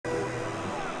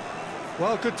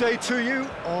Well, good day to you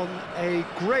on a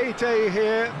grey day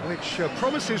here, which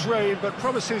promises rain, but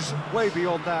promises way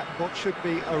beyond that what should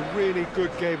be a really good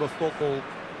game of football.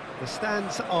 The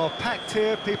stands are packed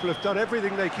here, people have done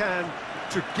everything they can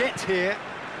to get here.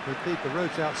 Indeed, the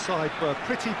roads outside were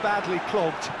pretty badly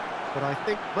clogged, but I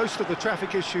think most of the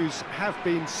traffic issues have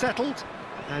been settled,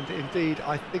 and indeed,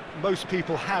 I think most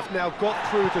people have now got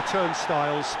through the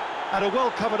turnstiles and are well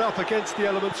covered up against the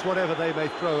elements, whatever they may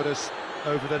throw at us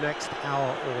over the next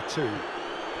hour or two.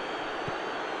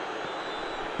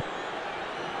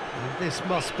 And this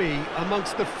must be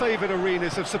amongst the favoured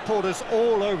arenas of supporters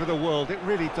all over the world. It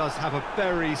really does have a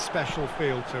very special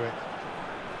feel to it.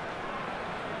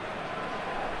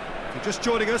 If you're just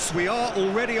joining us, we are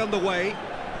already underway.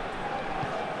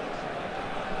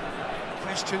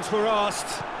 Questions were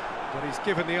asked, but he's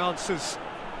given the answers.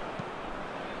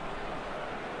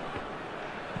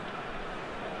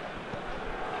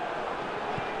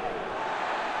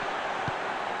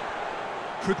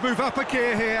 Could move up a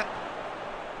gear here.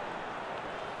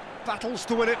 Battles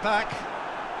to win it back.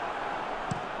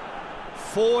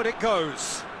 Forward it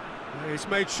goes. He's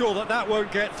made sure that that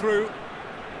won't get through.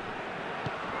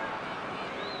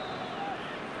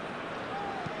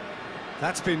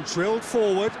 That's been drilled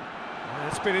forward.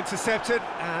 It's been intercepted,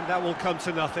 and that will come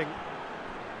to nothing.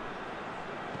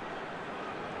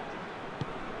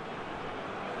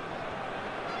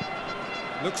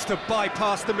 Looks to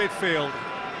bypass the midfield.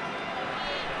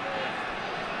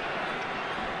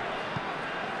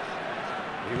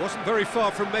 He wasn't very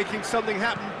far from making something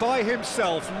happen by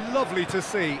himself. Lovely to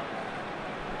see.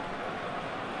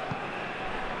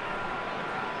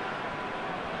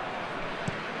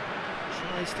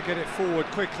 Tries to get it forward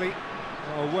quickly.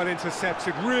 Oh, well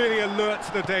intercepted, really alert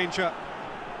to the danger.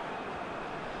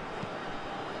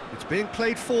 It's being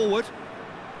played forward.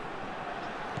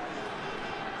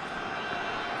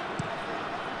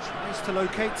 Tries to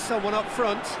locate someone up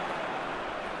front.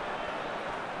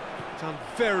 Done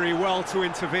very well to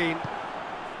intervene.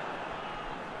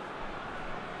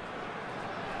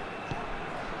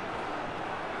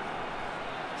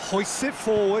 Hoists it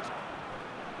forward.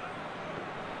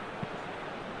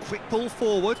 Quick ball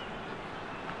forward.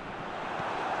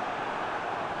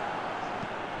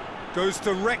 Goes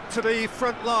direct to the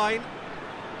front line.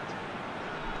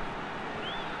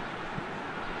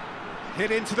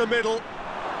 Hit into the middle.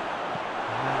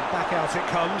 And back out it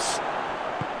comes.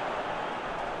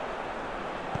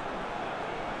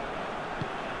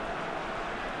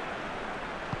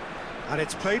 And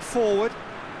it's played forward.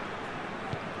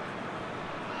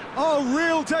 Oh,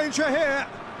 real danger here!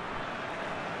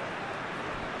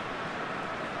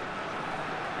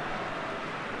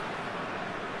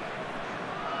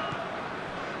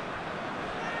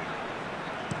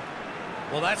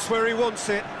 Well, that's where he wants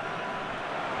it.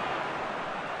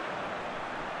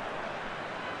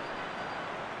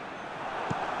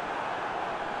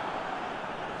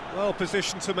 Well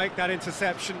positioned to make that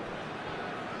interception.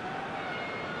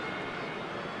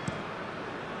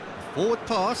 Forward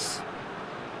pass.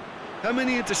 How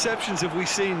many interceptions have we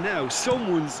seen now?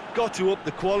 Someone's got to up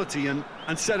the quality and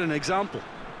set an example.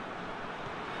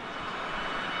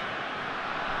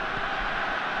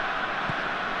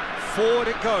 Forward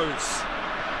it goes.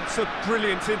 It's a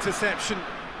brilliant interception.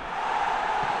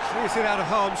 Clears it out of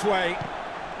harm's way.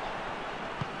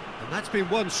 And that's been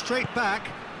won straight back.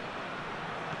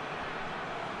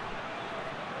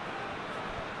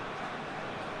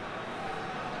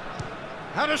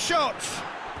 Had a shot!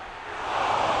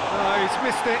 Oh, he's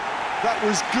missed it. That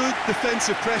was good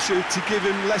defensive pressure to give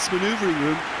him less manoeuvring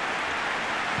room.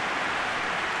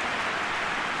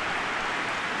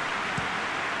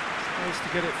 Tries to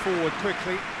get it forward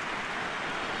quickly.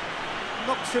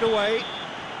 Knocks it away.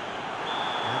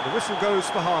 And the whistle goes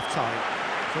for half-time.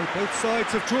 So both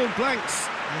sides have drawn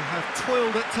blanks and have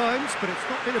toiled at times, but it's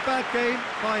not been a bad game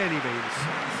by any means.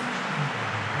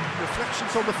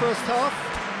 Reflections on the first half?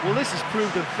 Well, this has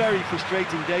proved a very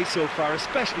frustrating day so far,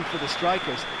 especially for the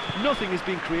strikers. Nothing has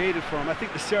been created for them. I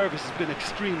think the service has been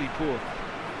extremely poor.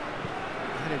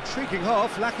 An intriguing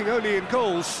half, lacking only in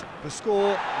goals. The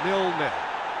score 0-0.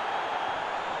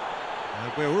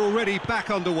 And we're already back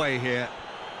underway here.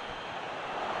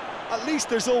 At least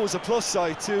there's always a plus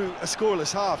side to a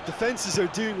scoreless half. Defences are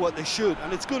doing what they should,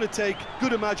 and it's going to take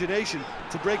good imagination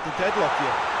to break the deadlock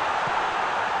here.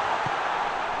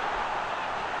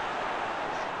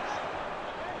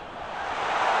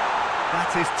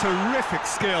 That is terrific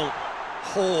skill.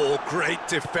 Oh, great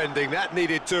defending, that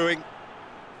needed doing.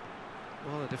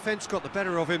 Well, the defence got the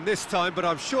better of him this time, but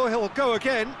I'm sure he'll go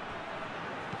again.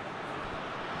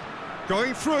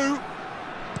 Going through.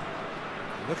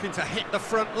 Looking to hit the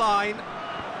front line.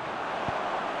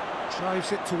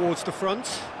 Drives it towards the front.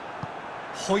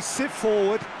 Hoists it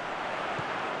forward.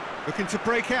 Looking to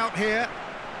break out here.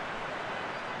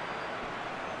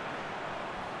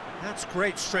 That's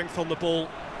great strength on the ball.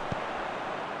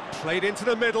 Played into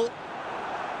the middle.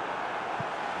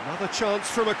 Another chance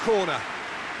from a corner.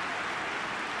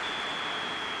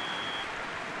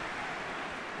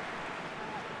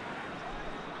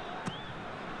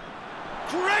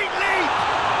 Great leap!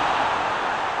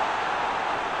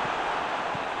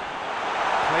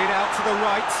 Played out to the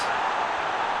right.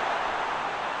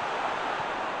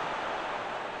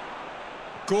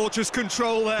 Gorgeous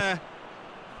control there.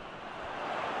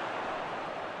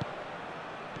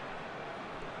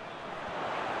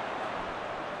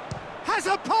 Has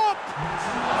a pop!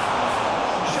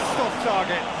 Just off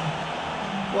target.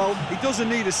 Well, he doesn't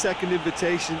need a second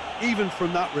invitation, even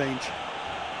from that range.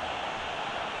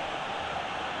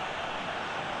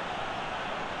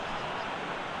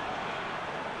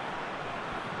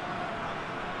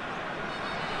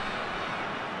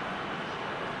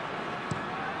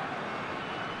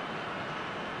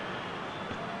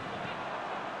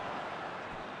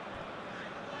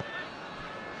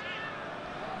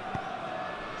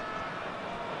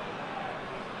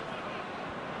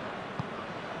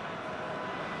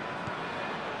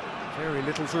 Very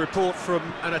little to report from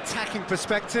an attacking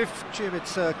perspective. Jim,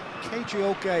 it's a cagey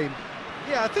old game.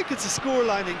 Yeah, I think it's a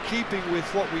scoreline in keeping with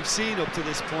what we've seen up to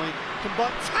this point.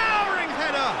 But towering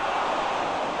header!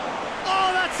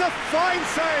 Oh, that's a fine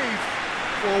save!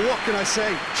 Well, what can I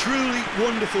say? Truly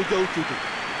wonderful goalkeeping.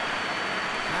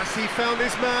 Has he found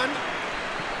his man?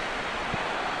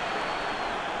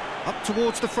 Up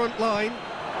towards the front line.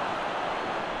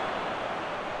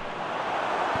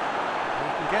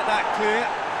 He can get that clear.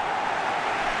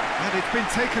 And it's been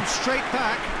taken straight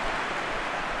back.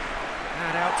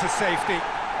 And out to safety.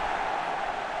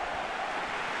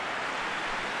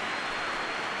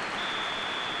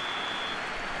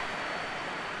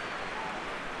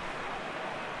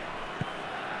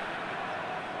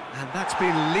 And that's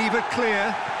been levered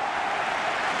clear.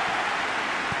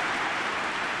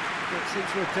 Gets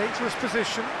into a dangerous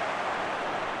position.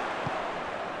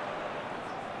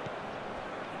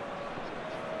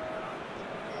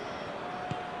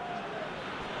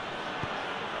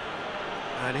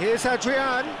 And here's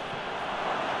Adrian.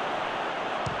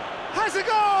 Has a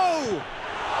goal!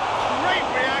 Great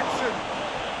reaction.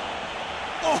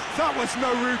 Oh, that was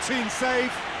no routine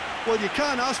save. Well, you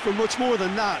can't ask for much more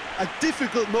than that. A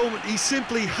difficult moment he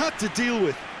simply had to deal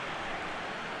with.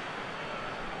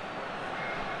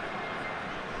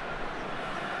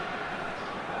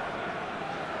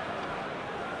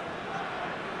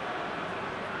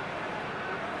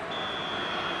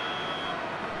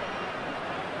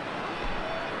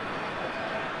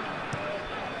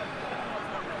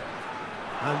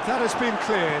 And that has been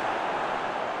cleared.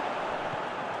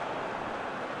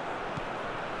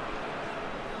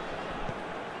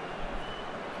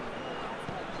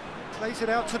 Plays it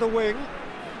out to the wing.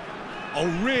 Oh,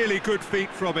 really good feet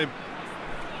from him.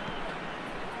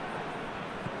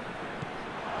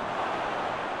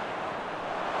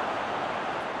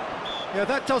 Yeah,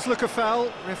 that does look a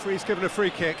foul. Referee's given a free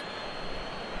kick.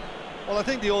 Well, I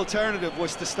think the alternative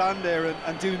was to stand there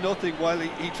and do nothing while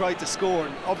he tried to score,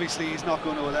 and obviously he's not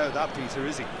going to allow that, Peter,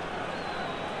 is he?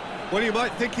 Well, you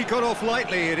might think he got off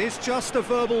lightly. It is just a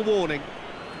verbal warning.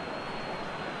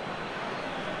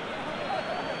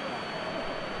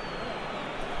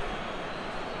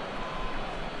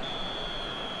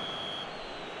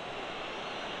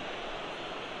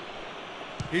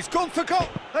 He's gone for goal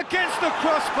against the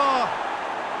crossbar.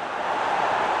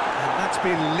 And that's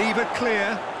been levered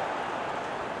clear.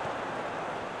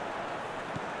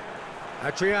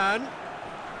 Adrian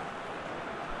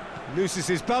loses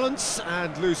his balance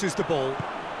and loses the ball.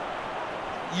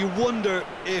 You wonder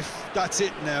if that's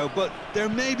it now, but there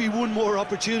may be one more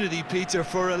opportunity, Peter,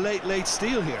 for a late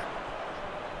steal here.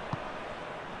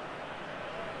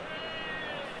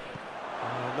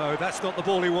 Oh, no, that's not the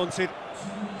ball he wanted.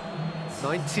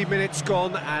 90 minutes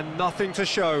gone and nothing to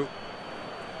show.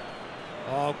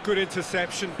 Oh, good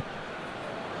interception.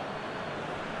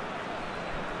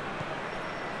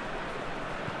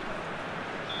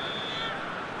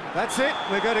 That's it,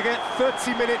 we're going to get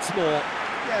 30 minutes more.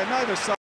 Yeah, neither side.